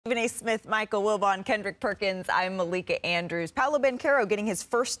Stephen A. Smith, Michael Wilbon, Kendrick Perkins. I'm Malika Andrews. Paolo Banchero getting his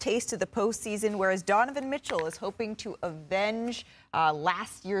first taste of the postseason, whereas Donovan Mitchell is hoping to avenge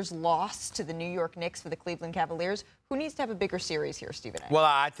last year's loss to the New York Knicks for the Cleveland Cavaliers. Who needs to have a bigger series here, Stephen A? Well,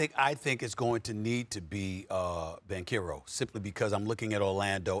 I think it's going to need to be Banchero, simply because I'm looking at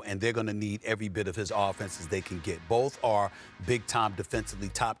Orlando, and they're going to need every bit of his offense as they can get. Both are big-time defensively,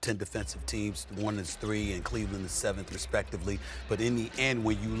 top 10 defensive teams. One is 3 and Cleveland is 7th, respectively. But in the end,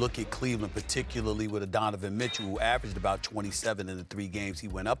 when you look at Cleveland, particularly with a Donovan Mitchell, who averaged about 27 in the 3 games he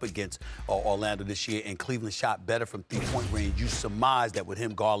went up against Orlando this year, and Cleveland shot better from three-point range, you surmise that with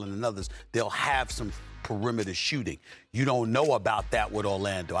him, Garland, and others, they'll have some perimeter shooting. You don't know about that with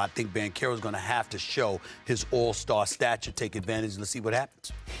Orlando. I think Banchero's going to have to show his all-star stature, take advantage, and let's see what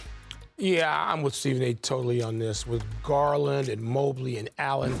happens. Yeah, I'm with Stephen A. totally on this. With Garland and Mobley and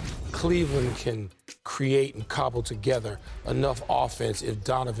Allen, Cleveland can create and cobble together enough offense if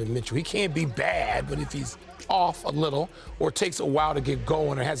Donovan Mitchell, he can't be bad, but if he's off a little or takes a while to get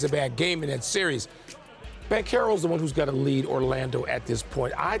going or has a bad game in that series, Banchero's the one who's got to lead Orlando at this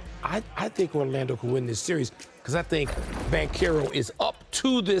point. I think Orlando can win this series because I think Banchero is up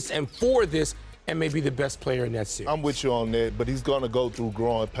to this and for this and may be the best player in that series. I'm with you on that, but he's going to go through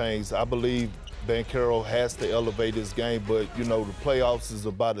growing pains. I believe Banchero has to elevate his game, but, you know, the playoffs is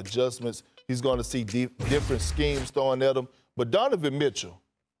about adjustments. He's going to see different schemes thrown at him. But Donovan Mitchell,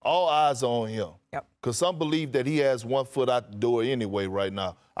 all eyes are on him. Yep. Because some believe that he has one foot out the door anyway right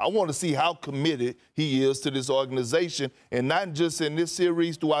now. I want to see how committed he is to this organization, and not just in this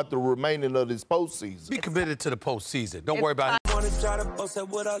series, throughout the remaining of this postseason. Be committed to the postseason. Don't worry about it. I'm on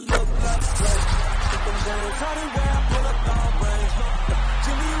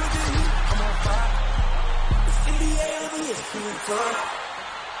fire.